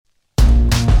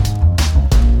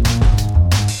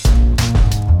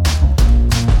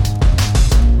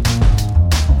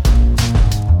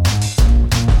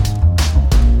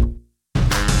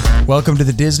Welcome to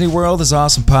the Disney World is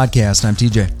Awesome podcast. I'm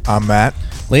TJ. I'm Matt.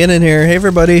 Landon here. Hey,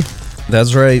 everybody.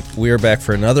 That's right. We are back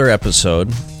for another episode.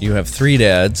 You have three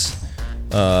dads.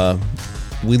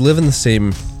 We live in the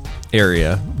same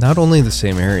area. Not only the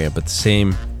same area, but the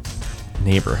same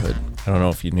neighborhood. I don't know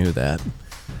if you knew that.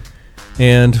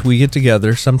 And we get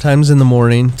together sometimes in the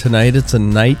morning. Tonight it's a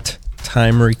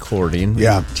nighttime recording.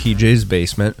 Yeah. In TJ's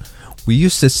basement. We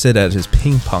used to sit at his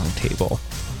ping pong table.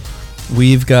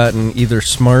 We've gotten either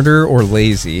smarter or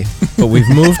lazy, but we've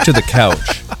moved to the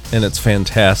couch, and it's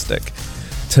fantastic.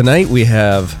 Tonight we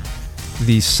have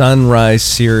the Sunrise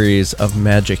series of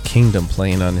Magic Kingdom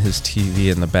playing on his TV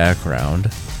in the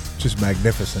background. Just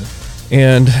magnificent.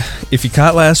 And if you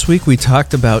caught last week, we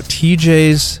talked about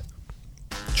TJ's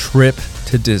trip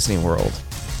to Disney World.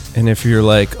 And if you're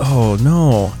like, oh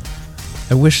no,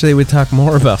 I wish they would talk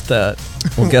more about that.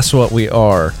 Well, guess what? We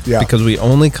are. Yeah. Because we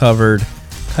only covered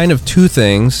kind of two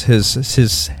things.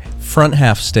 His front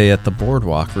half stay at the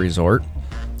Boardwalk Resort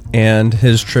and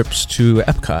his trips to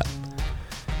Epcot.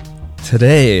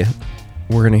 Today,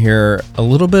 we're going to hear a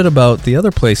little bit about the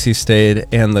other place he stayed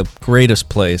and the greatest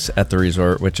place at the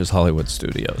resort, which is Hollywood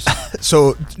Studios.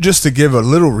 So just to give a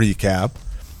little recap,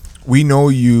 we know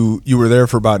you were there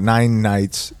for about 9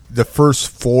 nights. The first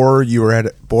 4 you were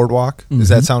at Boardwalk. Does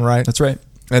that sound right? That's right.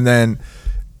 And then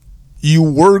you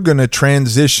were going to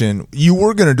transition. You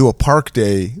were going to do a park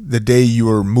day the day you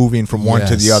were moving from one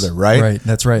to the other, right? Right,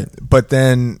 that's right. But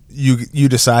then you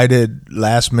decided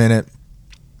last minute,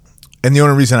 and the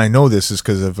only reason I know this is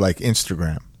because of like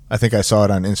Instagram. I think I saw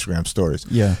it on Instagram stories.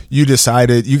 Yeah. You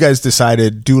guys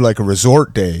decided do like a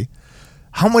resort day.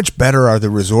 How much better are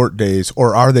the resort days,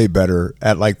 or are they better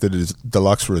at like the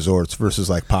deluxe resorts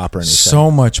versus like Pop or anything? So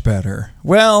much better.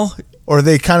 Well, Or are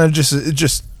they kind of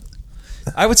just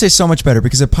I would say so much better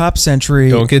because at Pop Century,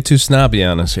 Don't get too snobby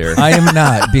on us here. I am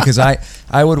not, because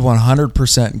I would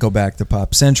 100% go back to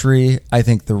Pop Century. I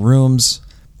think the rooms,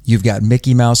 you've got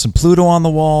Mickey Mouse and Pluto on the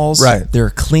walls. Right. They're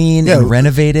clean Yeah, and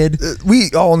renovated. we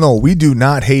all know we do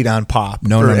not hate on Pop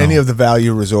No, or no, no. any of the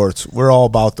value resorts. We're all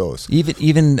about those.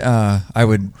 Even I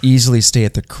would easily stay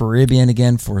at the Caribbean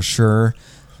again for sure.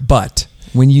 But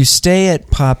when you stay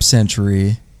at Pop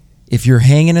Century, if you're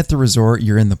hanging at the resort,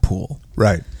 you're in the pool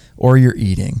Right. or you're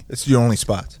eating. It's your only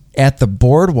spots. At the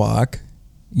boardwalk,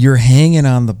 you're hanging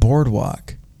on the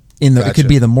boardwalk. It Gotcha. could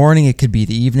be the morning, it could be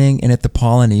the evening. And at the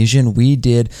Polynesian,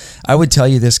 I would tell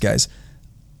you this, guys,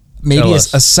 maybe Tell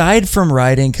us. aside from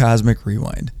riding Cosmic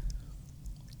Rewind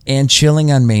and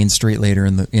chilling on Main Street later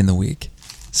in the week,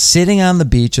 sitting on the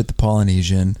beach at the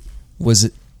Polynesian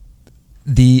was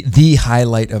the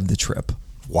highlight of the trip.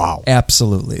 Wow.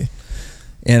 Absolutely.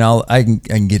 And I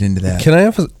can get into that. Can I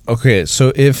have okay,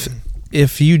 so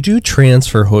if you do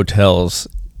transfer hotels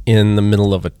in the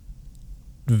middle of a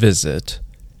visit,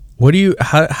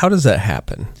 how does that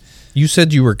happen? You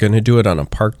said you were going to do it on a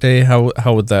park day. How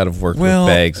would that have worked with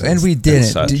bags? And we didn't.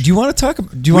 such? Do you want to talk? Do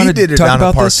you We want to did it talk on a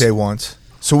about park this? day once.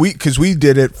 So because we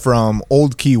did it from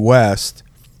Old Key West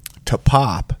to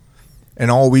Pop,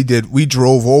 and we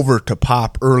drove over to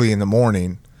Pop early in the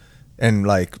morning, and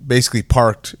like basically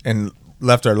parked and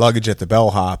left our luggage at the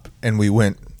bellhop, and we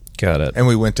went Got it. to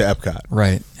Epcot.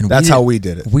 Right. And That's how we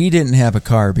did it. We didn't have a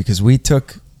car because we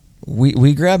grabbed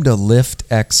a Lyft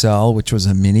XL, which was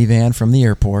a minivan from the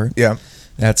airport. Yeah.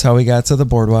 That's how we got to the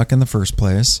boardwalk in the first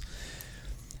place.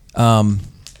 I'll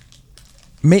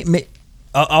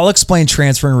explain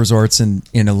transferring resorts in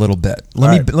a little bit.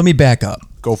 Let me back up.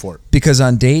 Go for it. Because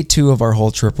on day 2 of our whole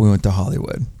trip, we went to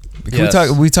Hollywood. Can Yes.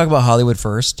 we talk about Hollywood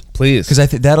first? Please. Because I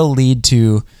think that'll lead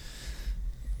to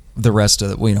the rest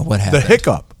of what The happened.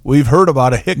 hiccup. We've heard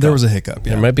about a hiccup. There was a hiccup.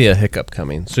 There might be a hiccup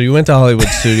coming. So you went to Hollywood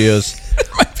Studios.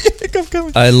 might be a hiccup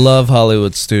coming. I love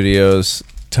Hollywood Studios.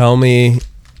 Tell me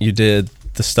you did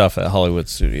the stuff at Hollywood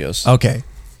Studios. Okay.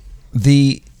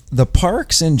 The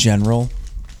parks in general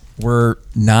were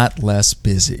not less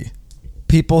busy.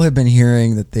 People have been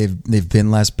hearing that they've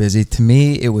been less busy. To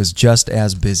me, it was just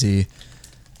as busy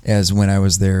as when I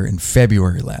was there in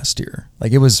February last year.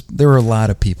 There were a lot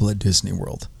of people at Disney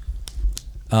World.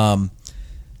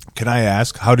 Can I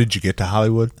ask, how did you get to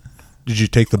Hollywood? Did you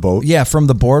take the boat? Yeah, from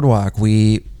the boardwalk,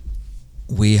 we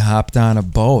hopped on a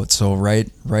boat. So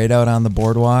right out on the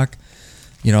boardwalk,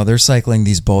 they're cycling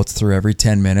these boats through every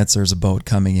 10 minutes. There's a boat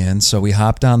coming in. So we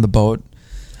hopped on the boat.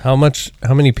 How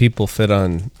many people fit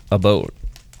on a boat?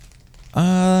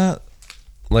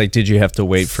 Did you have to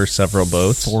wait for several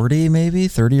boats? 40 maybe,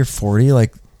 30 or 40,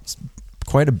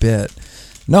 quite a bit.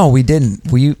 No, we didn't.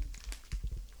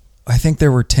 I think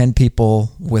there were 10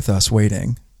 people with us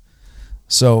waiting.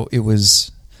 So it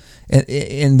was,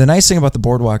 and the nice thing about the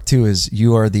boardwalk too is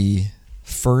you are the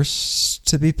first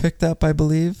to be picked up, I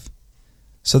believe.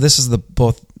 So this is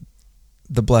both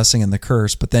the blessing and the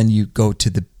curse, but then you go to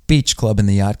the beach club and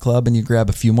the yacht club and you grab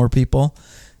a few more people,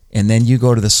 and then you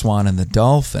go to the Swan and the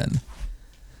Dolphin.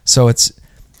 So it's,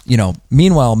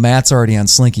 meanwhile, Matt's already on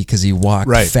Slinky because he walked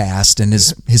fast and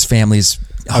his family's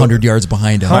 100 yards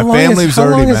behind him. How long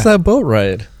is that boat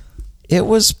ride? We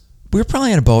were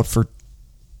probably in a boat for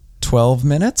 12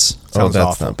 minutes. Sounds that's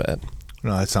awful. not bad.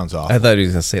 No, that sounds awful. I thought he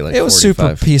was going to say like it was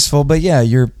 45. super peaceful, but yeah,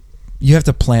 you have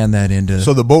to plan that into.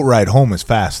 So the boat ride home is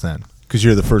fast then, because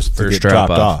you're the first to get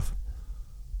dropped off.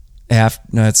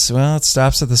 It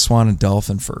stops at the Swan and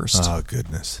Dolphin first. Oh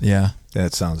goodness. Yeah.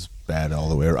 That sounds bad all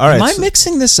the way around. All right. Am I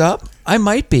mixing this up? I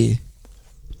might be.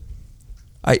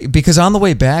 Because on the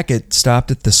way back, it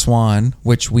stopped at the Swan,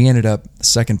 which we ended up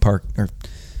second park, or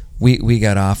we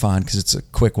got off on because it's a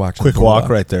quick walk. Quick walk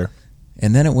right there.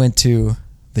 And then it went to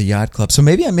the yacht club. So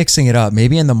maybe I'm mixing it up.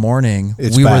 Maybe in the morning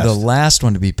we were the last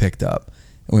one to be picked up,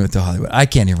 and we went to Hollywood. I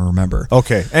can't even remember.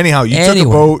 Okay. Anyhow, you took a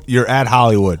boat. You're at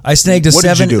Hollywood. I snagged a What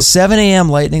did you do? 7 a.m.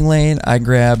 lightning lane. I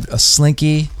grabbed a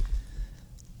Slinky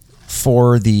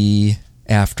for the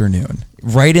afternoon,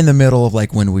 right in the middle of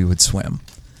like when we would swim.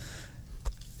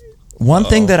 One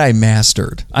thing that I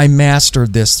mastered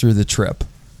this through the trip.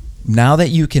 Now that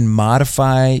you can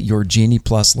modify your Genie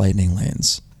Plus lightning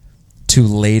lanes to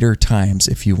later times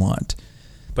if you want.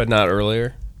 But not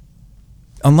earlier?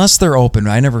 Unless they're open.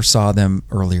 I never saw them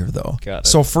earlier though. Got it.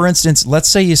 So for instance, let's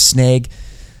say you snag,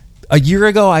 a year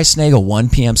ago I snag a 1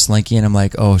 p.m. Slinky and I'm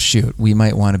like, oh shoot, we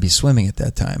might want to be swimming at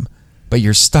that time. But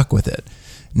you're stuck with it.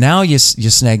 Now you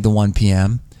snag the 1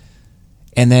 p.m.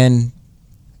 and then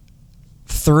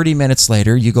 30 minutes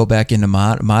later, you go back into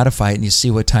modify it and you see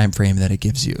what time frame that it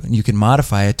gives you. And you can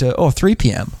modify it to, 3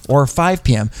 p.m. or 5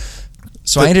 p.m.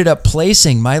 So I ended up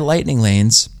placing my lightning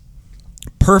lanes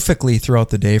perfectly throughout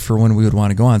the day for when we would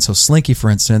want to go on. So Slinky, for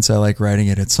instance, I like riding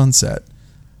it at sunset.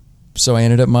 So I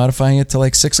ended up modifying it to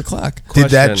like 6 o'clock.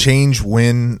 Did that change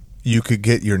when you could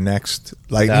get your next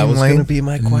lightning lane? That was going to be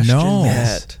my question, No.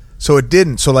 Matt. So it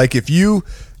didn't. So like if you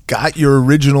got your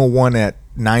original one at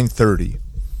 9:30,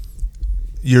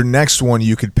 your next one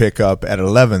you could pick up at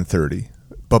 11:30,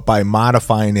 but by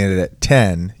modifying it at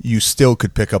 10, you still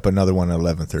could pick up another one at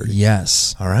 11:30.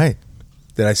 Yes. All right.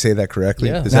 Did I say that correctly?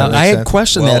 Yeah. Does Now, that make I had sense?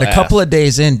 questioned Well that a couple asked. of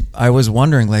days in. I was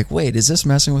wondering, like, wait, is this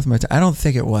messing with my time? I don't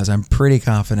think it was. I'm pretty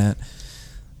confident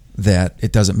that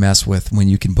it doesn't mess with when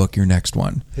you can book your next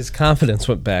one. His confidence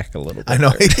went back a little bit. I know.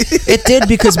 there. It did,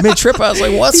 because mid-trip I was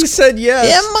like, what's... He said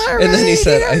yes. Am I And then he right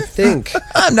said, here? I think.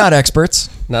 I'm not experts.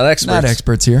 Not experts. Not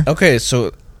experts here. Okay,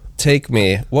 so take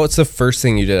me. What's the first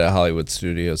thing you did at Hollywood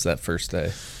Studios that first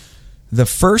day? The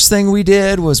first thing we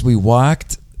did was we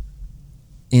walked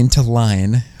into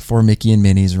line for Mickey and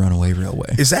Minnie's Runaway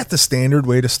Railway. Is that the standard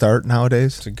way to start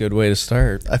nowadays? It's a good way to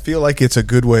start. I feel like it's a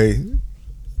good way,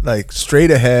 like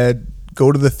straight ahead,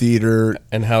 go to the theater.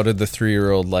 And how did the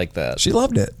 3-year-old like that? She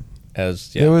loved it. Yeah,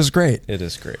 It was great. It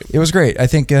is great. It was great. I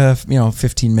think,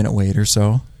 15-minute wait or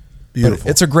so. Beautiful. But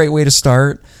it's a great way to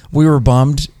start. We were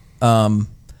bummed.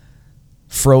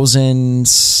 Frozen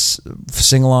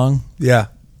sing-along Yeah.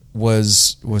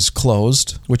 was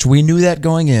closed, which we knew that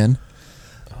going in.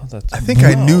 Oh, that's I think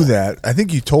I knew that. I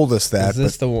think you told us that. Is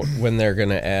this but when they're going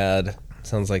to add?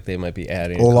 Sounds like they might be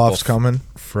adding. Olaf's coming.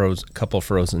 Couple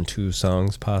Frozen 2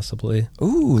 songs, possibly.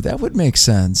 Ooh, that would make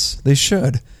sense. They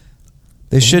should.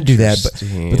 They should do that.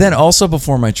 Interesting. But then also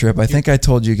before my trip, I think I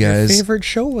told you Your guys. favorite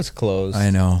show was closed. I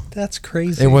know. That's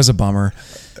crazy. It was a bummer.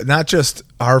 Not just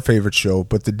our favorite show,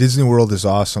 but the Disney World is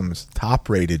Awesome's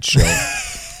top-rated show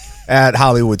at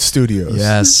Hollywood Studios.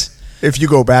 Yes. If you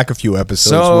go back a few episodes,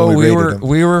 So when we rated them.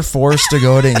 were forced to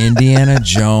go to Indiana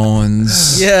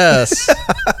Jones, Yes.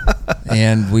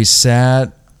 and we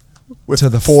sat with to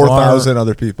the 4,000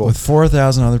 other people. with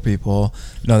 4,000 other people.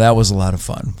 No, that was a lot of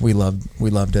fun. We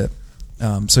loved it.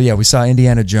 So yeah, we saw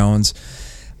Indiana Jones.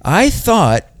 I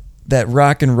thought that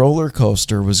Rock and Roller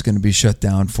Coaster was going to be shut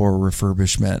down for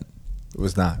refurbishment. It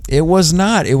was not. It was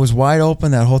not. It was wide open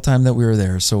that whole time that we were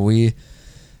there. So we.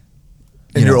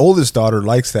 And your oldest daughter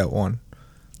likes that one,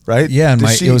 right? Yeah, and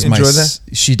Does she it was enjoy my that?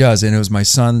 she does, and it was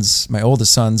my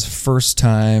oldest son's first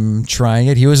time trying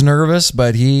it. He was nervous,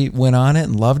 but he went on it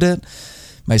and loved it.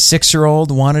 My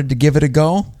 6-year-old wanted to give it a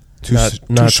go. not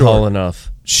too tall short.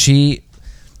 enough.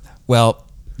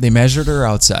 They measured her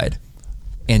outside,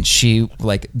 and she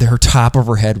her top of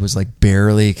her head was like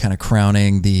barely kind of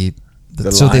crowning the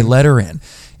so they line. let her in,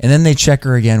 and then they check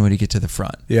her again when you get to the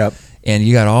front. Yep. And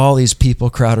you got all these people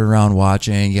crowded around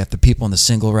watching. You got the people in the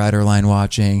single rider line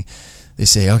watching. They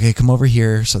say, okay, come over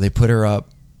here. So they put her up.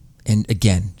 And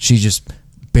again, she just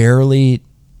barely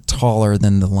taller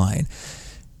than the line.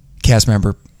 Cast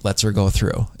member lets her go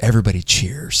through. Everybody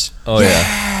cheers. Oh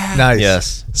yeah. Nice.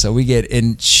 Yes. So we get,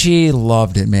 and she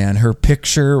loved it, man. Her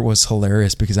picture was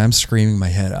hilarious because I'm screaming my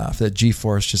head off. That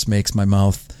G-force just makes my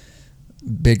mouth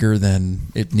bigger than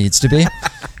it needs to be.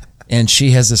 And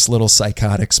she has this little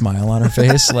psychotic smile on her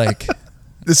face, like,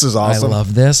 This is awesome. I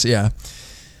love this. Yeah.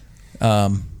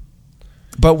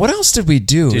 But what else did we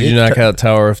do? Did you knock out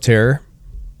Tower of Terror?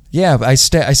 Yeah, I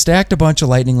stacked a bunch of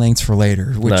lightning lanes for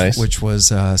later, Nice. which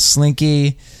was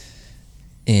Slinky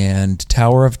and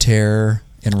Tower of Terror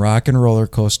and Rock and Roller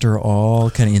Coaster, all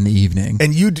kind of in the evening.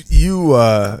 And you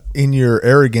in your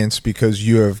arrogance, because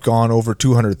you have gone over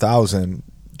 200,000,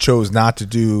 chose not to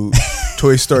do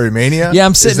Toy Story Mania. Yeah,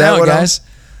 I'm sitting out, guys.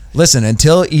 Listen,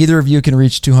 until either of you can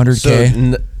reach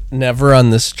 200K, So never on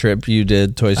this trip you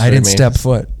did Toy Story I didn't Mania? step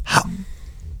foot. How?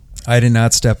 I did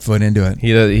not step foot into it.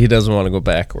 He doesn't want to go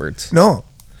backwards. No.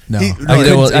 No. He,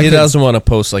 I He doesn't want to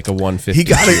post like a 150.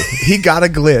 he got a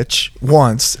glitch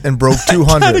once and broke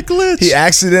 200. got a glitch. He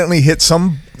accidentally hit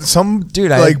some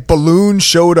Dude, balloon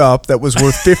showed up that was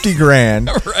worth 50 grand.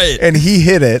 Right. And he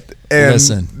hit it, and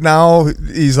Listen. now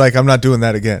he's like, I'm not doing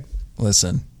that again.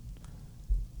 Listen.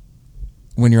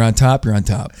 When you're on top, you're on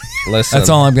top. Listen, That's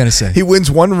all I'm going to say. He wins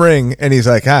one ring and he's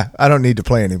like, I don't need to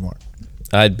play anymore.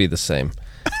 I'd be the same.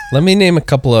 Let me name a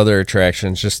couple other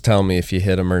attractions. Just tell me if you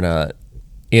hit them or not.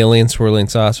 Alien Swirling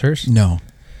Saucers. No.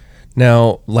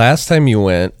 Now, last time you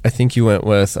went, I think you went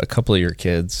with a couple of your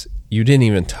kids. You didn't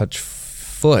even touch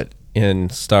foot in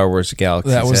Star Wars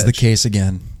Galaxy's That was Edge. the case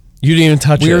again. You didn't even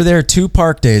touch it. We were there 2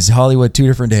 park days, Hollywood, 2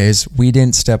 different days. We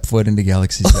didn't step foot into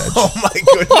Galaxy's Edge. Oh my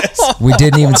goodness. We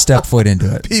didn't even step foot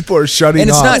into it. People are shutting And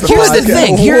it's off. not. the Here's the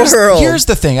podcast. thing. World. Here's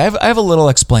the thing. I have a little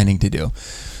explaining to do.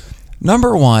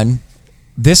 Number one,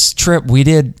 this trip we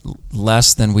did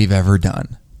less than we've ever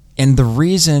done, and the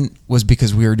reason was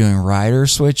because we were doing rider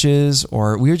switches,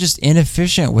 or we were just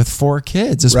inefficient with 4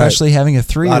 kids, especially having a Lot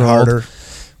 3-year-old. harder.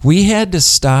 We had to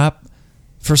stop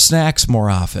for snacks more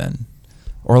often,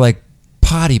 or like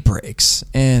potty breaks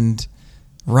and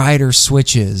rider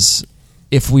switches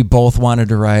if we both wanted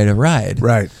to ride a ride.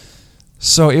 Right.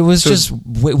 So it was just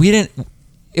we didn't.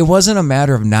 It wasn't a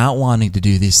matter of not wanting to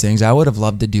do these things. I would have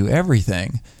loved to do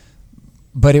everything,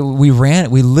 but we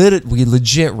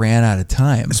legit ran out of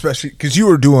time. Especially because you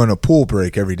were doing a pool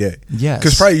break every day. Yes.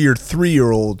 Because probably your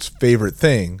 3-year-old's favorite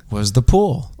thing, Was the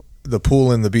pool, the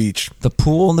pool and the beach.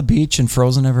 and the beach, and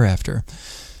Frozen Ever After.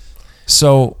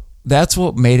 So that's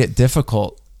what made it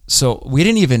difficult. So we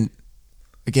didn't even.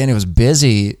 Again, it was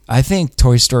busy. I think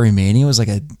Toy Story Mania was like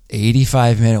a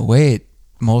 85-minute wait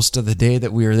most of the day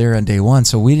that we were there on day 1.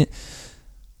 So we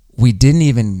didn't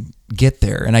even get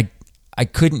there, and I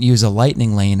couldn't use a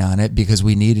lightning lane on it because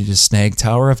we needed to snag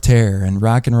Tower of Terror and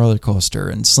Rock and Roller Coaster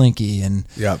and Slinky and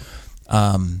Yep.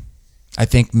 I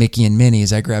think Mickey and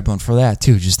Minnie's. I grabbed one for that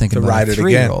too, just thinking To about ride a it again.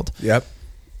 3-year-old. Yep.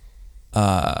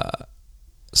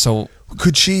 So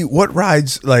Could she, what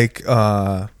rides,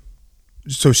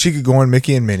 so she could go on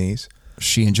Mickey and Minnie's.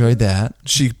 she enjoyed that.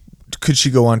 Could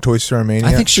she go on Toy Story Mania?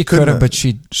 I think she could have, but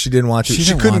she didn't want to. she She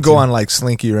didn't couldn't want go to. on like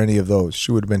Slinky or any of those.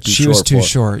 She would have been too she short. was too for it.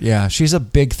 short. Yeah, she's a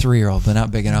big 3-year-old, but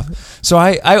not big enough. So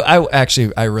I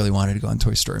actually really wanted to go on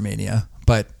Toy Story Mania,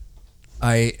 but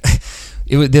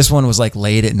this one was like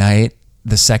late at night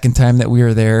the second time that we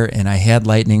were there, and I had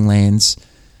lightning lanes.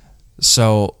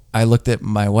 So I looked at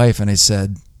my wife and I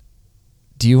said,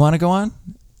 "Do you want to go on?"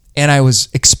 And I was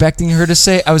expecting her to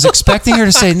say, no,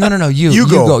 you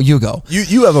go.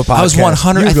 You have a podcast. I was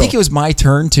 100. You I go. think it was my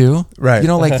turn too. Right. You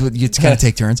know, like you kind of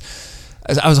take turns.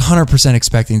 I was 100%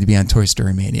 expecting to be on Toy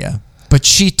Story Mania, but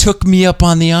she took me up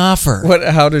on the offer. What?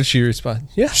 How did she respond?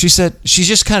 Yeah. She said she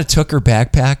just kind of took her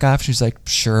backpack off. She's like,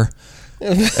 "Sure."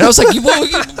 And I was like,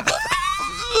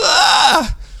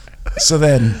 So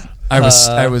then I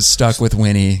was stuck with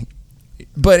Winnie,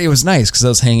 but it was nice because I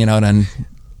was hanging out on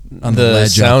the The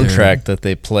ledge out there. soundtrack that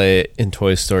they play in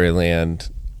Toy Story Land,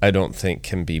 I don't think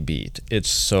can be beat.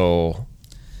 It's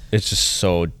just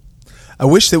so. I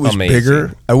wish it was Amazing.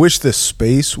 bigger. I wish the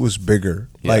space was bigger.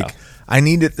 Yeah. Like I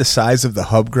need it the size of the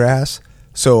hub grass,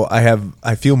 so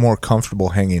I feel more comfortable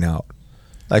hanging out.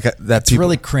 Like that. It's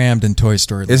really crammed in Toy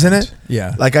Story, isn't Land. it?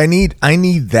 Yeah. Like I need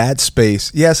that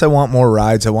space. Yes, I want more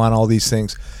rides. I want all these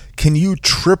things. Can you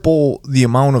triple the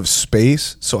amount of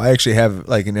space so I actually have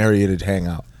like an area to hang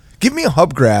out? Give me a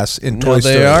hub grass in Toy No,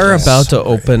 Story. they are Land. about to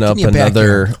open up me a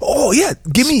another backyard. Oh yeah,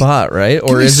 give me spot, right?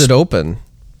 Or me is s- it open?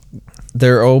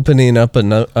 They're opening up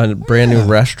a brand new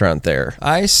restaurant there.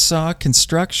 I saw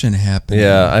construction happening.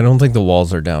 Yeah, I don't think the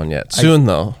walls are down yet. Soon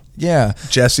though. Yeah.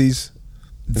 Jesse's.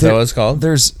 Is that what it's called?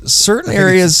 There's certain I think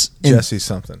areas it's Jesse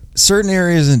something. certain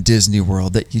areas in Disney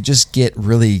World that you just get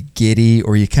really giddy,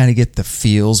 or you kind of get the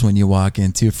feels when you walk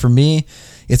into. For me,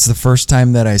 it's the first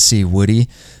time that I see Woody.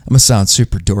 I'm gonna sound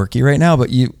super dorky right now, but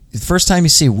the first time you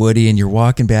see Woody and you're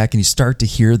walking back and you start to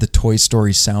hear the Toy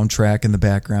Story soundtrack in the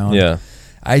background. Yeah.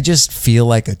 I just feel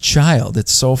like a child.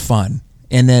 It's so fun.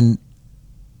 And then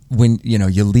when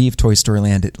you leave Toy Story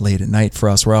Land late at night, for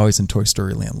us, we're always in Toy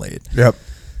Story Land late. Yep.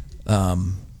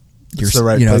 It's the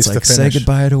right it's place to like say finish.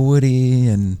 goodbye to Woody,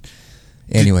 and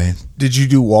anyway, Did you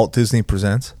do Walt Disney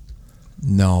Presents?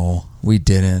 no, we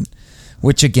didn't.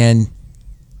 Which again,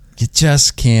 you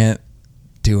just can't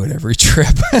do it every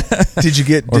trip. Did you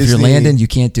get or if you're Disney landing, you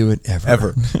can't do it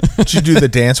ever. Did you do the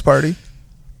dance party?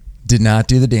 Did not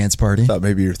do the dance party. Thought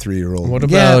maybe your 3-year-old. What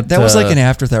about Yeah, that was like an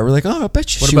afterthought. We're like, oh, I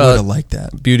bet you what she about- would have liked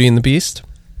that. Beauty and the Beast?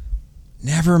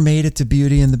 Never made it to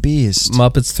Beauty and the Beast.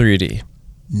 Muppets 3D.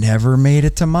 Never made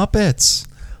it to Muppets.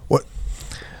 What?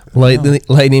 Lightning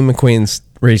McQueen's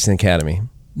Racing Academy.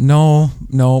 No.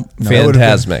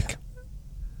 Phantasmic.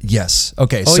 Yes.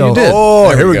 Okay. Oh, so you did. Oh,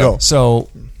 There here we we go. go. So,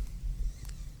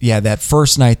 yeah, that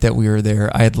first night that we were there,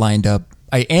 I had lined up.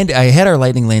 I had our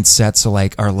lightning lane set, so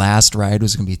like our last ride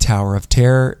was going to be Tower of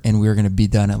Terror, and we were going to be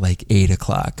done at like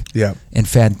 8:00. Yeah. And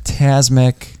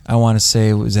Phantasmic, I want to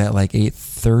say, was at like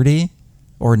 8:30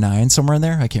 or 9, somewhere in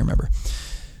there. I can't remember.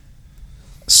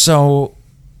 So,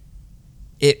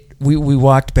 we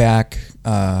walked back.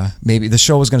 Maybe the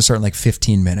show was going to start in like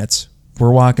 15 minutes.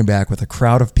 We're walking back with a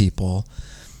crowd of people,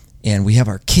 and we have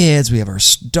our kids. We have our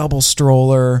double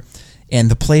stroller. And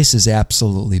the place is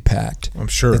absolutely packed. I'm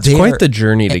sure. It's quite the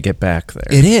journey to get back there.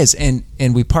 It is, and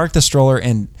we parked the stroller,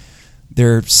 and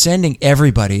they're sending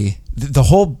everybody the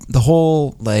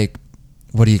whole like,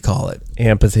 what do you call it?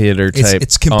 Amphitheater type.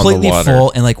 It's completely on the water.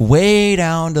 full, and like way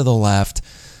down to the left,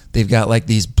 they've got like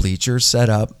these bleachers set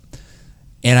up,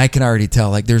 and I can already tell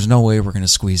like there's no way we're gonna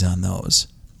squeeze on those,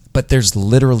 but there's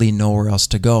literally nowhere else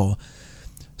to go.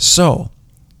 So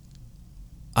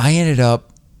I ended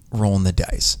up rolling the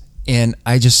dice. And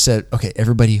I just said, okay,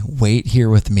 everybody wait here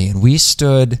with me. And we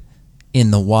stood in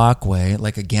the walkway,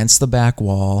 like against the back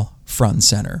wall, front and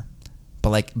center, but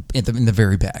like in the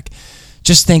very back.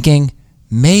 Just thinking,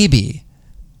 maybe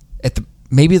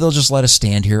they'll just let us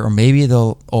stand here, or maybe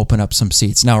they'll open up some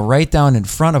seats. Now, right down in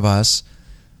front of us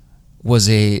was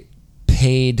a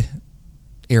paid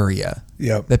area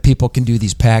Yep. that people can do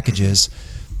these packages.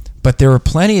 But there were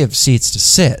plenty of seats to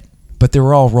sit, but they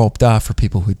were all roped off for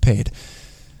people who'd paid.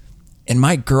 And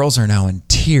my girls are now in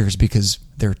tears because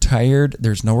they're tired.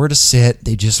 There's nowhere to sit.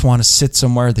 They just want to sit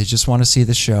somewhere. They just want to see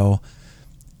the show.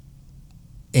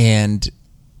 And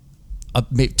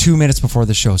 2 minutes before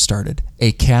the show started,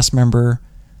 a cast member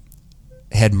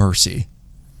had mercy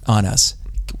on us.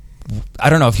 I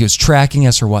don't know if he was tracking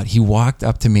us or what. He walked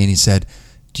up to me and he said,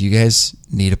 "Do you guys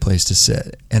need a place to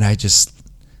sit?" And I just,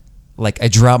 I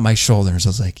dropped my shoulders. I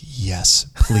was like, "Yes,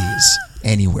 please,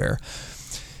 anywhere."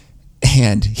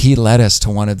 And he led us to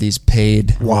one of these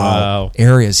paid Wow.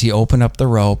 areas. He opened up the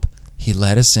rope. He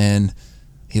let us in.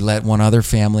 He let one other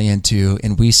family in too.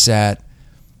 And we sat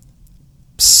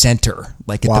center,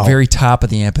 like at the very top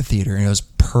of the amphitheater. And it was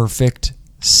perfect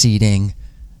seating.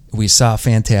 We saw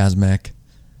Phantasmic.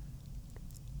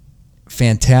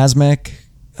 Phantasmic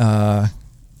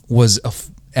was a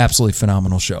absolutely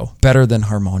phenomenal show. Better than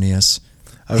Harmonious.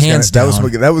 Hands down.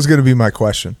 That was going to be my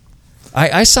question.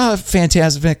 I saw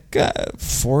Phantasmic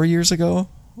 4 years ago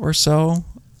or so.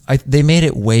 They made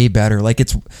it way better. Like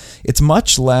it's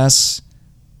much less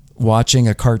watching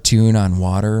a cartoon on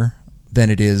water than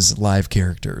it is live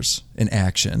characters in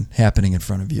action happening in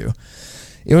front of you.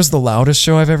 It was the loudest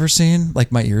show I've ever seen.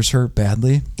 Like my ears hurt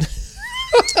badly.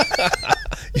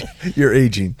 You're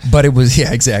aging. But it was,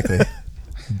 yeah, exactly.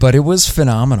 But it was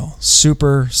phenomenal.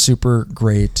 Super, super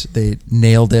great. They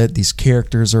nailed it. These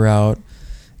characters are out.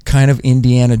 Kind of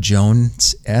Indiana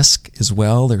Jones-esque as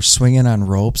well. They're swinging on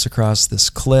ropes across this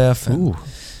cliff. And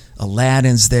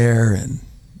Aladdin's there, and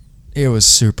it was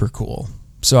super cool.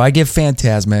 So I give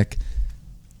Phantasmic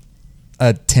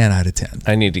a 10 out of 10.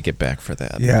 I need to get back for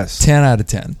that. Yes. 10 out of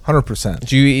 10. 100%.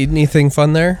 Did you eat anything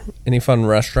fun there? Any fun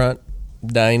restaurant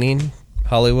dining?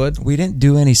 Hollywood? We didn't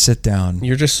do any sit down.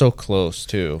 You're just so close,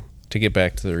 too, to get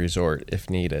back to the resort if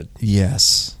needed.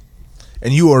 Yes.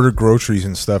 And you ordered groceries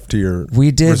and stuff to your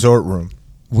did. resort room.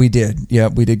 We did.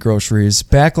 Yep, we did groceries.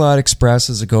 Backlot Express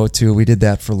is a go-to. We did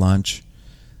that for lunch.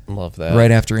 Love that.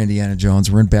 Right after Indiana Jones.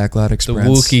 We're in Backlot The Express.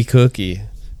 Wookiee cookie.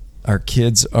 Our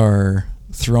kids are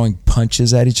throwing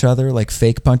punches at each other, like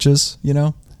fake punches,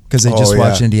 because they just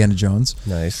watched Indiana Jones.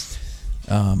 Nice.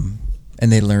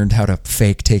 and they learned how to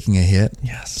fake taking a hit.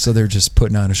 Yes. So they're just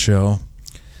putting on a show.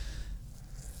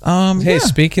 Hey,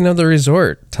 speaking of the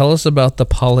resort, tell us about the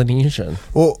Polynesian.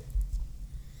 Well,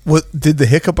 what did the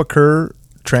hiccup occur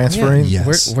transferring? Yeah.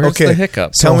 Yes. Where's the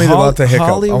hiccup? Tell me about the hiccup.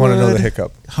 I want to know Hollywood- the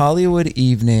hiccup. Hollywood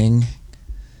evening,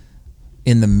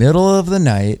 in the middle of the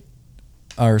night,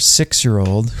 our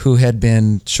 6-year-old, who had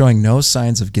been showing no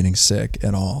signs of getting sick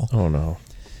at all, Oh, no.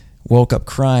 woke up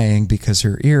crying because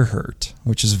her ear hurt,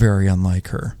 which is very unlike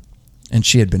her. And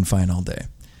she had been fine all day.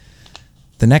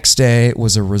 The next day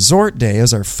was a resort day. It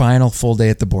was our final full day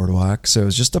at the boardwalk. So it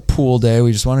was just a pool day.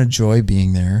 We just wanted to enjoy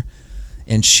being there.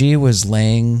 And she was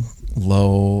laying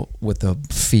low with a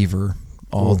fever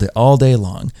all day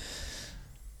long.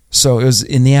 So it was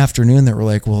in the afternoon that we're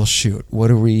like, well, shoot,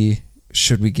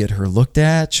 should we get her looked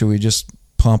at? Should we just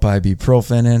pump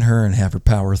ibuprofen in her and have her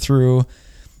power through?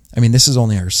 I mean, this is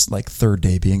only our third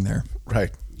day being there.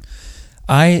 Right.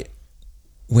 I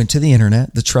went to the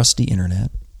internet, the trusty internet,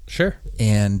 Sure.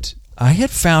 and I had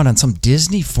found on some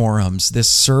Disney forums this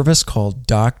service called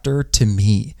Doctor to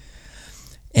Me.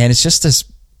 And it's just this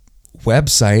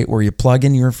website where you plug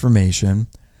in your information.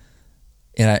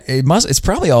 And it's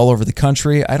probably all over the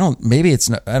country. I don't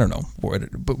know. But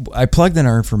I plugged in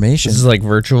our information. This is like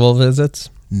virtual visits?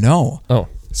 No. Oh.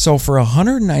 So for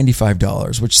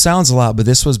 $195, which sounds a lot, but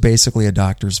this was basically a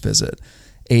doctor's visit.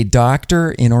 A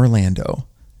doctor in Orlando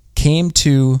came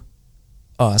to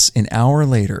us an hour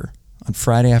later on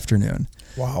Friday afternoon.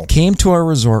 Wow. Came to our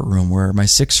resort room where my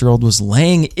 6-year-old was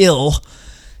laying ill,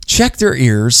 checked their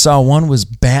ears, saw one was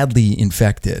badly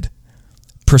infected,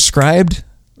 prescribed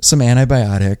some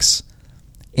antibiotics,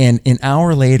 and an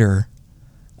hour later,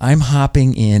 I'm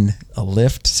hopping in a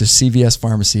lift to CVS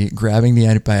Pharmacy, grabbing the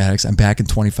antibiotics. I'm back in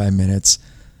 25 minutes,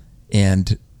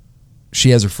 and she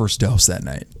has her first dose that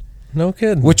night, No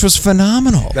kidding. which was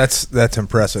phenomenal. That's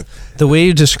impressive. The way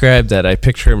you described that, I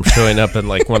picture him showing up in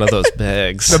like one of those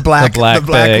bags. The black bags.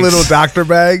 little doctor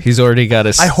bag. He's already got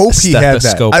a I hope he had that.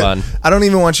 stethoscope on. I don't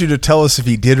even want you to tell us if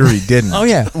he did or he didn't. Oh,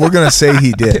 yeah. We're going to say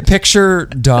he did. Picture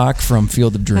Doc from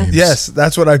Field of Dreams. Yes,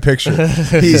 that's what I picture.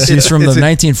 He's from the it's an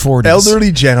 1940s.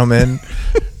 elderly gentleman.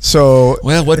 So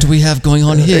Well, what do we have going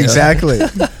on here? exactly.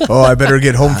 Oh, I better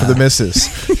get home for the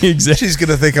missus. Exactly. She's going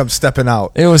to think I'm stepping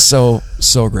out. It was so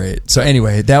great. So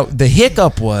anyway, the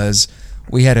hiccup was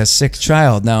we had a sick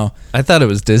child. Now, I thought it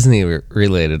was Disney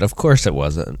related. Of course it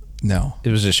wasn't. no, It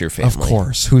was just your family. of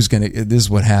course. This is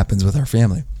what happens with our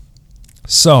family.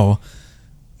 So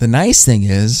the nice thing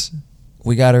is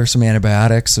we got her some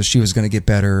antibiotics, so she was going to get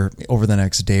better over the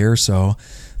next day or so.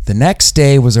 The next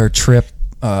day was our trip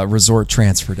resort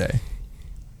transfer day,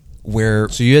 where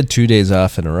So you had 2 days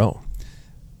off in a row.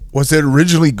 Was it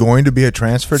originally going to be a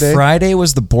transfer day? Friday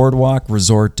was the boardwalk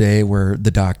resort day where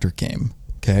the doctor came.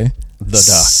 Okay.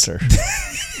 The doctor.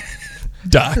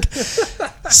 Doc.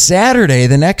 Saturday,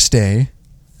 the next day,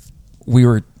 we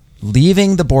were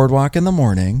leaving the boardwalk in the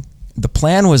morning. The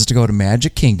plan was to go to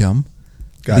Magic Kingdom,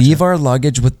 Gotcha. leave our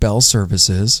luggage with Bell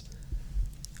Services.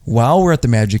 While we're at the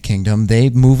Magic Kingdom, they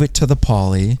move it to the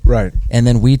Poly. Right. And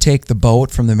then we take the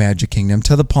boat from the Magic Kingdom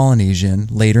to the Polynesian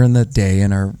later in the day,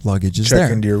 and our luggage is Check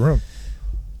there. into your room.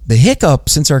 The hiccup,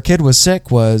 since our kid was sick,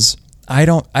 was I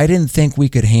didn't think we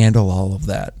could handle all of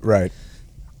that. Right.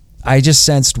 I just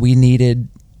sensed we needed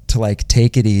to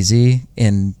take it easy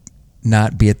and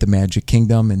not be at the Magic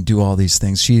Kingdom and do all these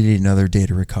things. She needed another day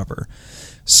to recover.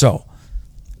 So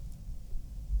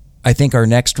I think our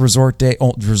next resort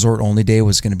only day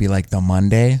was going to be the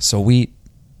Monday. So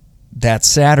that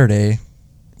Saturday,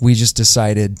 we just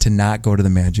decided to not go to the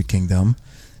Magic Kingdom.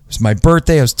 It was my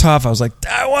birthday. It was tough. I was like,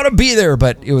 I want to be there,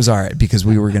 but it was all right because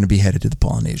we were going to be headed to the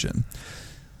Polynesian.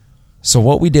 So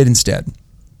what we did instead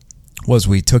was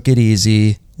we took it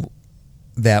easy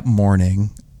that morning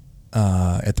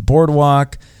at the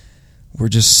boardwalk. We're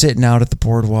just sitting out at the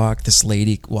boardwalk. This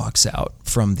lady walks out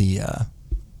from the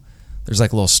there's a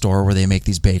little store where they make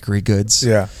these bakery goods.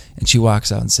 Yeah. And she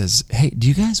walks out and says, "Hey, do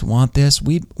you guys want this?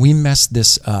 We messed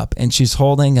this up." And she's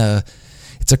holding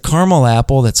it's a caramel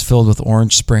apple that's filled with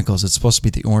orange sprinkles. It's supposed to be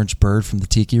the orange bird from the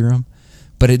Tiki Room,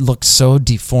 but it looks so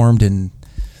deformed and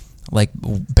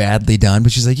badly done.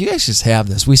 But she's like, "You guys just have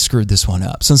this. We screwed this one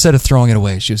up." So instead of throwing it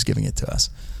away, she was giving it to us,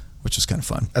 which was kind of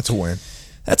fun. That's a win.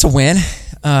 That's a win.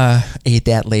 Ate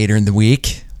that later in the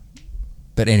week.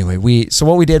 But anyway, so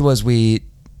what we did was when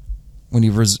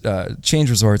you change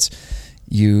resorts,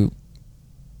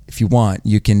 if you want,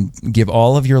 you can give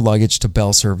all of your luggage to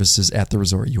Bell Services at the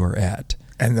resort you are at.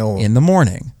 And in the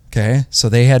morning. Okay. So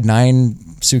they had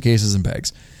 9 suitcases and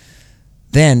bags.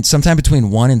 Then sometime between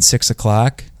 1 and 6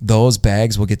 o'clock, those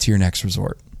bags will get to your next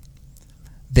resort.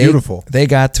 Beautiful. They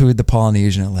got to the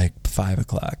Polynesian at like 5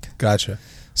 o'clock. Gotcha.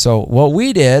 So what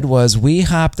we did was we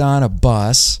hopped on a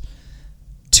bus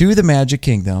to the Magic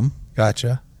Kingdom,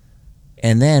 Gotcha.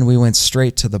 and then we went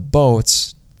straight to the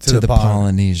boats to the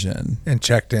Polynesian. And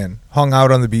checked in. Hung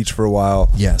out on the beach for a while.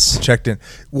 Yes. Checked in.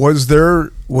 Was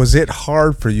it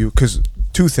hard for you? Because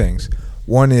two things.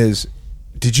 One is,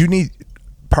 did you need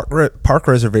park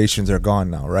reservations are gone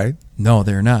now, right? No,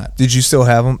 they're not. Did you still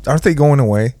have them? Aren't they going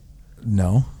away?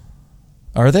 No.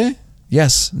 Are they?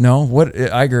 Yes. No. What?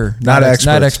 Iger. Not experts.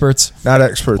 Not experts. Not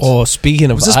experts. Oh,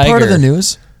 speaking of Was this Iger, part of the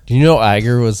news? do you know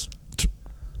Iger was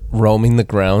roaming the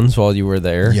grounds while you were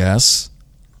there? Yes.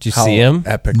 Did you How see him?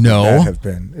 epic No. would that have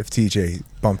been if TJ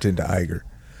bumped into Iger?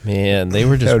 Man, they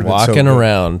were That just would've been so walking good.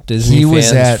 around. Disney He fans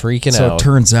was at. freaking so out. it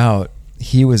turns out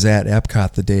he was at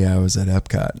Epcot the day I was at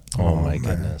Epcot. oh my man.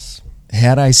 goodness.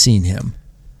 Had I seen him,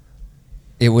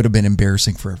 it would have been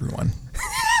embarrassing for everyone.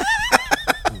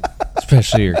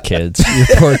 Especially your kids. Your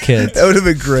poor kids. That would have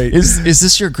been great. Is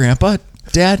this your grandpa,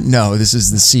 Dad? No, this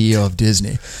is the CEO of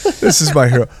Disney. This is my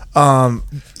hero.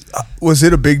 Was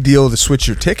it a big deal to switch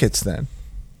your tickets then?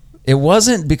 It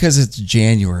wasn't because it's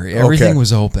January. Everything Okay.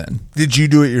 was open. Did you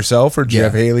do it yourself, or did you Yeah.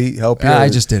 have Haley help you? I or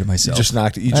just did it myself. You just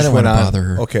knocked it. You I just didn't went wanna on. bother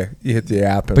her. Okay, you hit the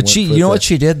app. And But went she, with you know it. what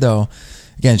she did though?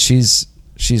 Again, she's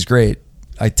great.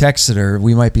 I texted her.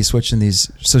 We might be switching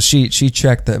these. So she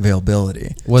checked the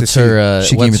availability. What's see- her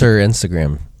she gave me what's her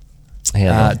Instagram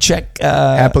handle? Check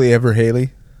Happily ever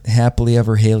Haley. Happily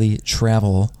Ever Haley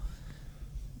Travel.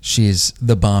 She's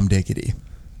the bomb diggity.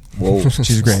 Whoa,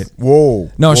 She's great.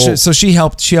 Whoa. No, Whoa. so she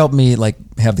helped me like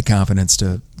have the confidence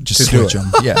to just To do switch it.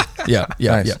 them. Yeah.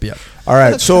 Nice. Yeah. All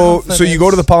right, so you go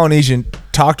to the Polynesian.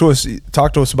 Talk to us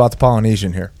about the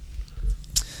Polynesian here.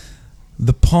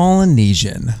 The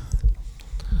Polynesian.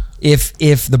 If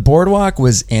the boardwalk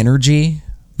was energy,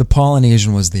 the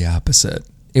Polynesian was the opposite.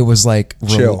 It was like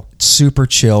Chill. super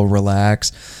chill,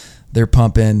 relax. They're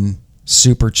pumping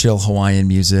super chill Hawaiian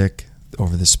music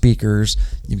over the speakers.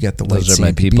 You've got the white Those are my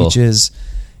sandy people. beaches.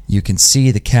 You can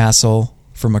see the castle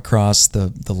from across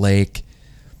the lake.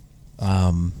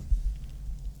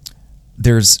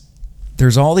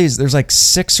 There's all these. There's like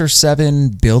 6 or 7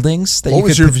 buildings that What you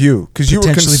was could your view? Because you were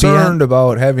potentially be at. concerned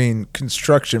about having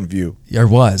construction view. There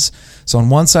was. So on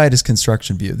one side is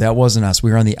construction view. That wasn't us.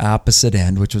 We were on the opposite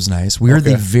end, which was nice. We were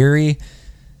Okay. the very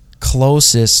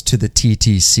closest to the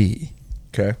TTC.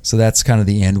 Okay. So that's kind of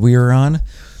the end we were on.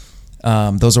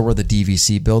 Those are where the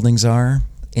DVC buildings are.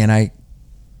 And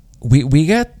we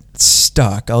got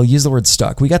stuck. I'll use the word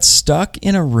stuck. We got stuck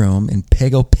in a room in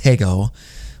Pago Pago,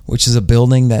 which is a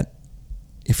building that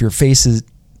if you're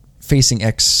facing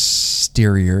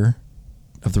exterior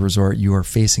of the resort, you are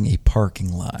facing a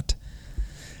parking lot.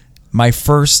 My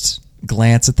first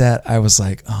glance at that, I was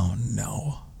like, "Oh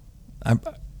no,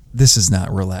 this is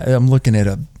not relaxed." I'm looking at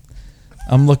a.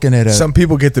 Some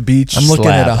people get the beach. I'm looking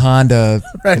at a Honda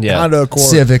right, Yeah. Honda Accord.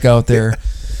 Civic out there.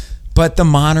 But the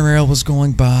monorail was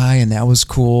going by, and that was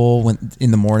cool. When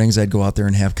in the mornings, I'd go out there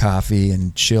and have coffee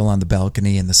and chill on the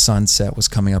balcony, and the sunset was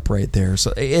coming up right there.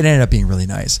 So it ended up being really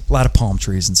nice. A lot of palm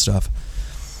trees and stuff.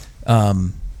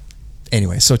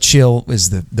 Anyway, so chill is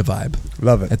the vibe.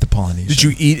 Love it. At the Polynesian. Did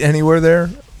you eat anywhere there?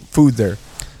 Food there?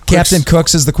 Captain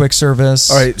Cook's is the quick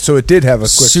service. All right, so it did have a quick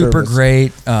super service.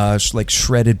 great, like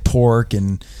shredded pork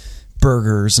and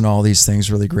burgers and all these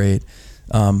things. Really great.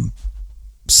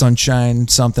 Sunshine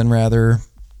something rather,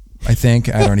 I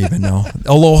think. I don't even know.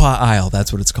 Aloha Isle,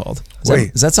 that's what it's called.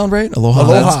 Does that sound right?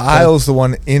 Aloha Isle's the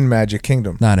one in Magic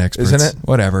Kingdom. Not experts, Isn't it?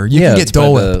 Whatever. You Yeah, can it's get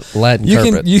Dole by the Whip. Latin You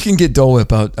carpet. can get Dole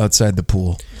Whip outside the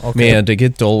pool. Okay. Man, to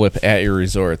get Dole Whip at your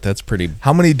resort, that's pretty.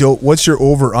 How many what's your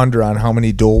over under on how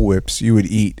many Dole Whips you would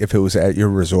eat if it was at your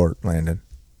resort, Landon?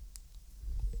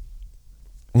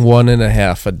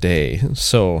 1.5 a day.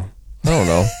 So I don't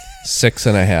know.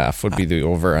 6.5 would be the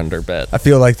over under bet. I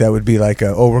feel like that would be like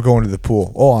we're going to the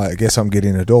pool. Oh, I guess I'm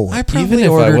getting a Dole Whip. I probably Even if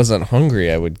ordered. I wasn't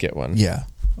hungry, I would get one. Yeah,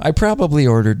 I probably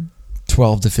ordered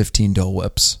 12 to 15 Dole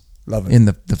Whips Love it. in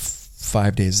the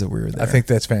 5 days that we were there. I think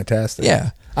that's fantastic.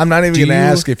 Yeah. I'm not even Do going to you-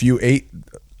 ask if you ate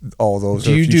all those.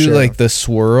 Do or you if do share like them. the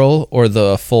swirl or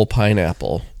the full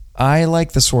pineapple? I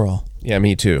like the swirl. Yeah,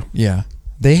 me too. Yeah.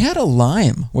 They had a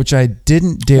lime, which I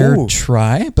didn't dare Ooh.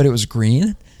 try, but it was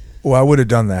green. Oh, I would have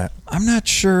done that. I'm not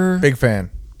sure. Big fan.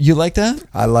 You like that?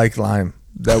 I like lime.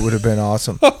 That would have been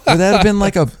awesome. Would that have been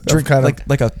like a drink, kind of-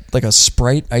 like a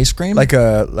Sprite ice cream? like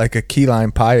a key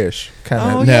lime pie-ish kind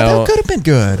oh of. yeah, Now- that could have been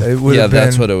good. It would Yeah, have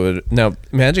that's been, what it would. Now,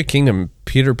 Magic Kingdom,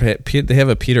 they have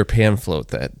a Peter Pan float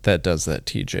that does that.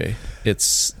 TJ,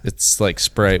 it's like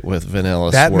Sprite with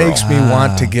vanilla. that swirl. makes me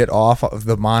want to Ah. get off of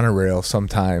the monorail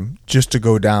sometime just to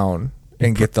go down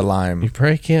and get the lime. You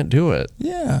probably can't do it.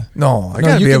 Yeah. No, I No,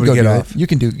 gotta you be can able go to get do off. it. You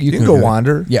can do. You can go do it.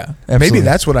 wander. Yeah, Maybe absolutely.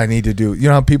 that's what I need to do. You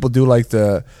know how people do like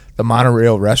the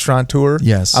monorail restaurant tour?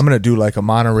 Yes. I'm gonna do like a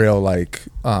monorail like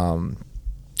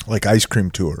ice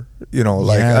cream tour. You know,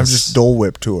 like I'm Yes. just Dole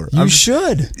Whip tour. You I'm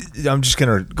should just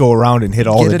gonna go around and hit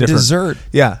all get the a different dessert.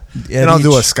 Yeah, at and I'll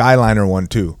do a each- Skyliner one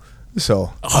too.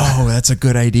 So Oh, that's a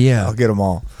good idea. I'll get them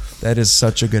all. That is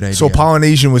such a good idea. So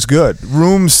Polynesian was good.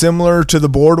 Room similar to the the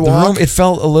boardwalk. room, it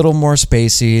felt a little more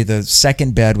spacey. The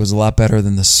second bed was a lot better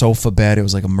than the sofa bed. It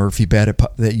was like a Murphy bed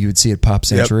that you would see at Pop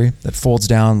Century. That folds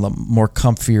down, more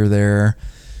comfier there.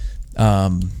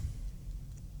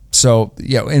 So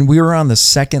yeah, and we were on the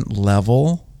second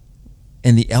level,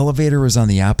 and the elevator was on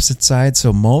the opposite side.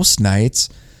 So most nights,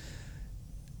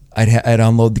 I'd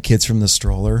unload the kids from the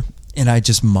stroller, and I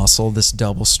just muscle this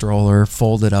double stroller,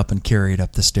 fold it up, and carry it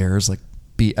up the stairs.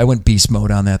 I went beast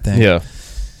mode on that thing. Yeah.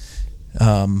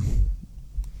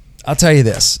 I'll tell you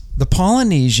this: the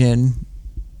Polynesian.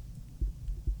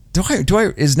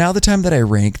 Is now the time that I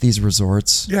rank these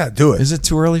resorts? Yeah, do it. Is it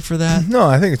too early for that? No,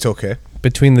 I think it's okay.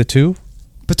 Between the two?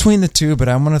 Between the two, but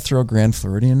I'm going to throw Grand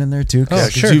Floridian in there too. Oh, Yeah,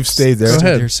 'cause sure. you've stayed there. Go Stayed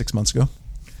ahead. there 6 months ago.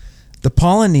 The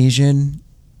Polynesian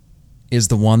is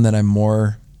the one that I'm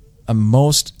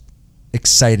most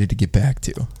excited to get back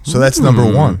to. So that's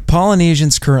number one.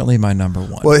 Polynesian's currently my number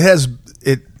one. Well, it has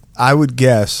it. I would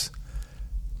guess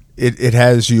it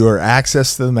has your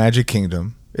access to the Magic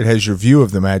Kingdom. It has your view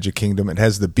of the Magic Kingdom. It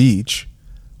has the beach,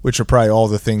 which are probably all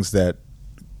the things that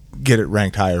get it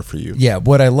ranked higher for you. Yeah,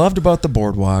 what I loved about the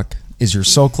boardwalk is you're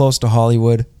so close to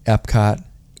Hollywood, Epcot,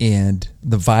 and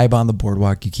the vibe on the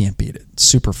boardwalk, you can't beat it. It's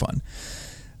super fun.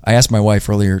 I asked my wife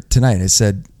earlier tonight, I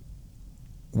said,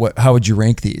 how would you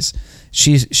rank these?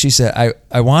 She said,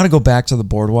 I want to go back to the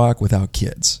boardwalk without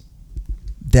kids.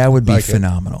 That would be Like it.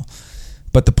 phenomenal.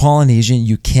 But the Polynesian,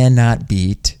 you cannot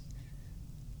beat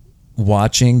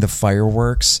watching the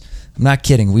fireworks. I'm not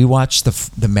kidding. We watched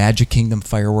the Magic Kingdom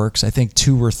fireworks, I think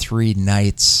 2 or 3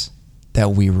 nights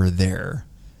that we were there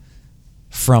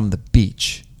from the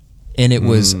beach. And it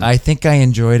was, I think I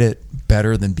enjoyed it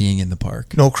better than being in the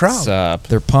park. No crowd. Stop.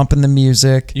 They're pumping the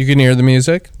music. You can hear the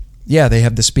music Yeah, they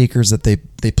have the speakers that they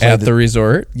play. at the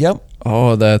resort? Yep.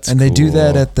 Oh, that's And they do cool.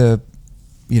 that at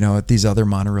at these other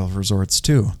monorail resorts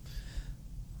too.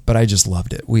 But I just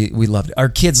loved it. We loved it. Our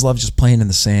kids love just playing in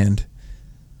the sand.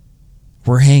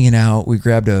 We're hanging out. We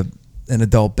grabbed an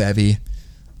adult bevy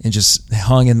and just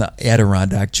hung in the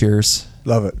Adirondack chairs.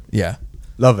 Love it. Yeah,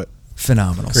 Love it.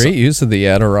 phenomenal. Great use of the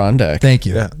Adirondack. Thank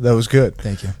you. Yeah, that was good.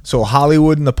 Thank you. So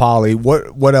Hollywood and the Poly.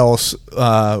 What else?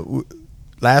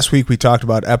 Last week we talked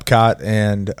about Epcot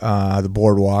and the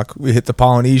boardwalk. We hit the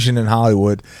Polynesian and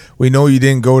Hollywood. We know you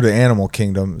didn't go to Animal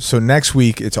Kingdom. So next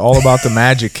week it's all about the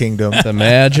Magic Kingdom The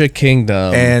Magic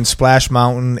Kingdom. and Splash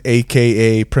Mountain,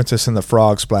 aka Princess and the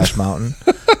Frog Splash Mountain.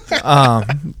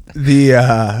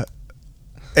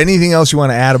 Anything else you want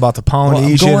to add about the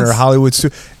Polynesian going or Hollywood?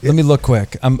 Let me look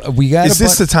quick. We got. Is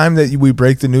this the time that we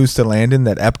break the news to Landon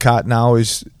that Epcot now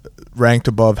is ranked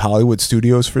above Hollywood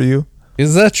Studios for you?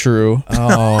 Is that true?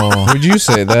 Oh, Would you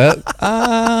say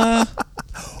that?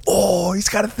 Oh, he's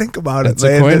got to think about it. It's a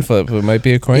Landon. coin flip. It might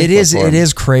be a coin flip. it is. for It him.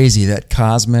 is crazy that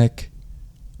Cosmic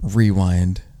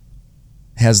Rewind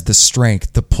has the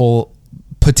strength to pull,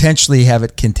 potentially have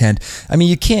it contend. I mean,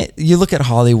 you can't. You look at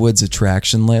Hollywood's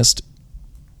attraction list.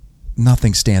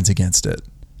 Nothing stands against it.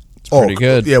 pretty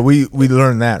good. Yeah, we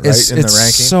learned that right It's in the ranking.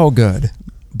 so good,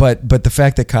 but the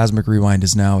fact that Cosmic Rewind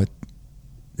is now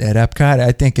at Epcot,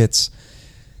 I think it's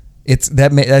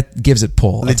that gives it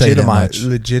pull. I'll tell you that much.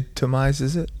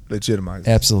 Legitimizes it. Legitimizes.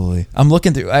 Absolutely. I'm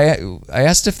looking through. I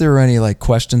asked if there were any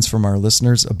questions from our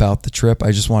listeners about the trip.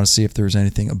 I just want to see if there was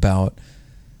anything about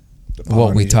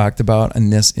what we talked about in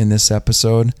this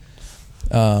episode.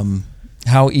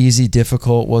 How easy,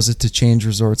 difficult was it to change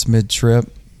resorts mid-trip?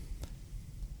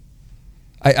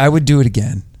 I would do it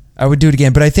again.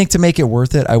 But I think to make it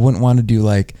worth it, I wouldn't want to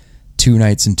do 2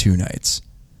 nights and 2 nights.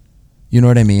 You know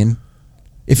what I mean?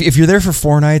 If you're there for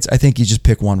 4 nights, I think you just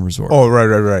pick one resort. Oh,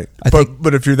 right. I think-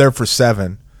 But if you're there for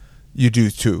 7, you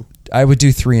do 2. I would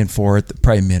do 3 and 4 at the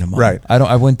probably minimum. Right.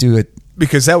 I wouldn't do it.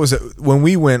 Because that was when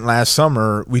we went last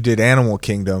summer. We did Animal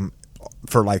Kingdom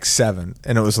for 7,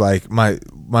 and it was my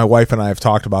wife and I have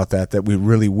talked about that we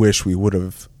really wish we would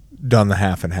have done the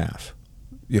half and half.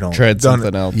 Tried done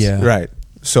something else. Yeah. Right.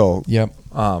 So Yep.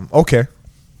 okay.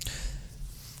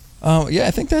 Yeah,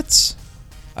 I think that's.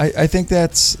 I think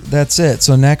that's it.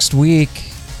 So next week,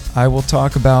 I will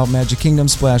talk about Magic Kingdom,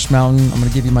 Splash Mountain. I'm going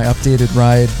to give you my updated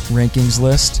ride rankings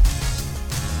list,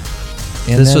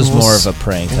 And This then was we'll more s- of a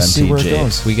prank we'll on see where it TJ.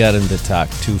 goes. We got him to talk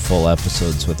 2 full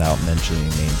episodes without mentioning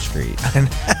Main Street.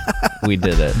 We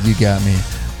did it. You got me.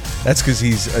 That's because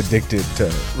he's addicted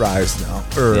to Rise now,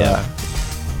 or Yeah.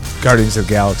 Guardians of the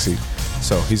Galaxy.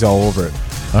 So he's all over it.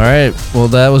 All right. Well,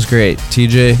 that was great.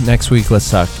 TJ, next week, let's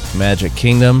talk Magic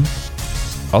Kingdom.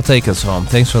 I'll take us home.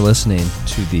 Thanks for listening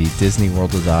to the Disney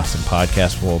World is Awesome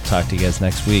podcast. We'll talk to you guys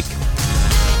next week.